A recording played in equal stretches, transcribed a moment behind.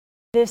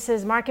This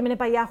is Market Minute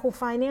by Yahoo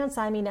Finance.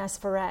 I'm Ines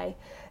Ferre.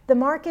 The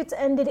markets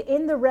ended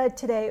in the red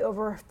today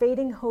over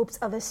fading hopes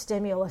of a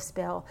stimulus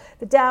bill.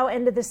 The Dow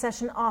ended the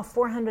session off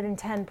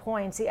 410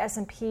 points. The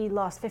S&P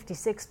lost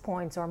 56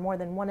 points, or more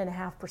than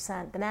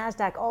 1.5%. The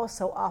Nasdaq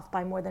also off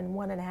by more than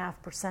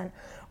 1.5%,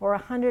 or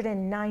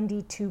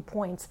 192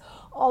 points.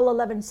 All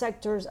 11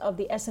 sectors of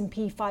the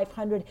S&P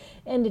 500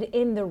 ended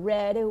in the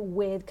red,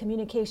 with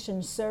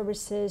communication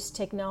services,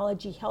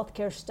 technology,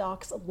 healthcare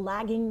stocks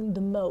lagging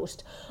the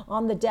most.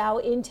 On the Dow,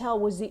 Intel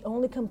was the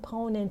only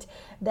component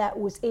that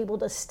was able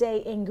to stay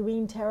in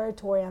green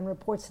territory on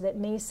reports that it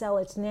may sell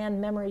its NAND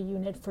memory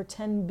unit for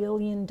 $10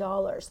 billion.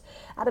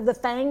 Out of the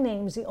FANG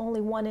names, the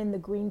only one in the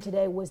green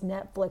today was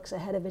Netflix,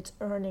 ahead of its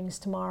earnings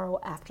tomorrow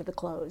after the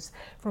close.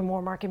 For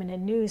more Market Minute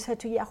news, head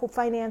to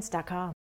yahoofinance.com.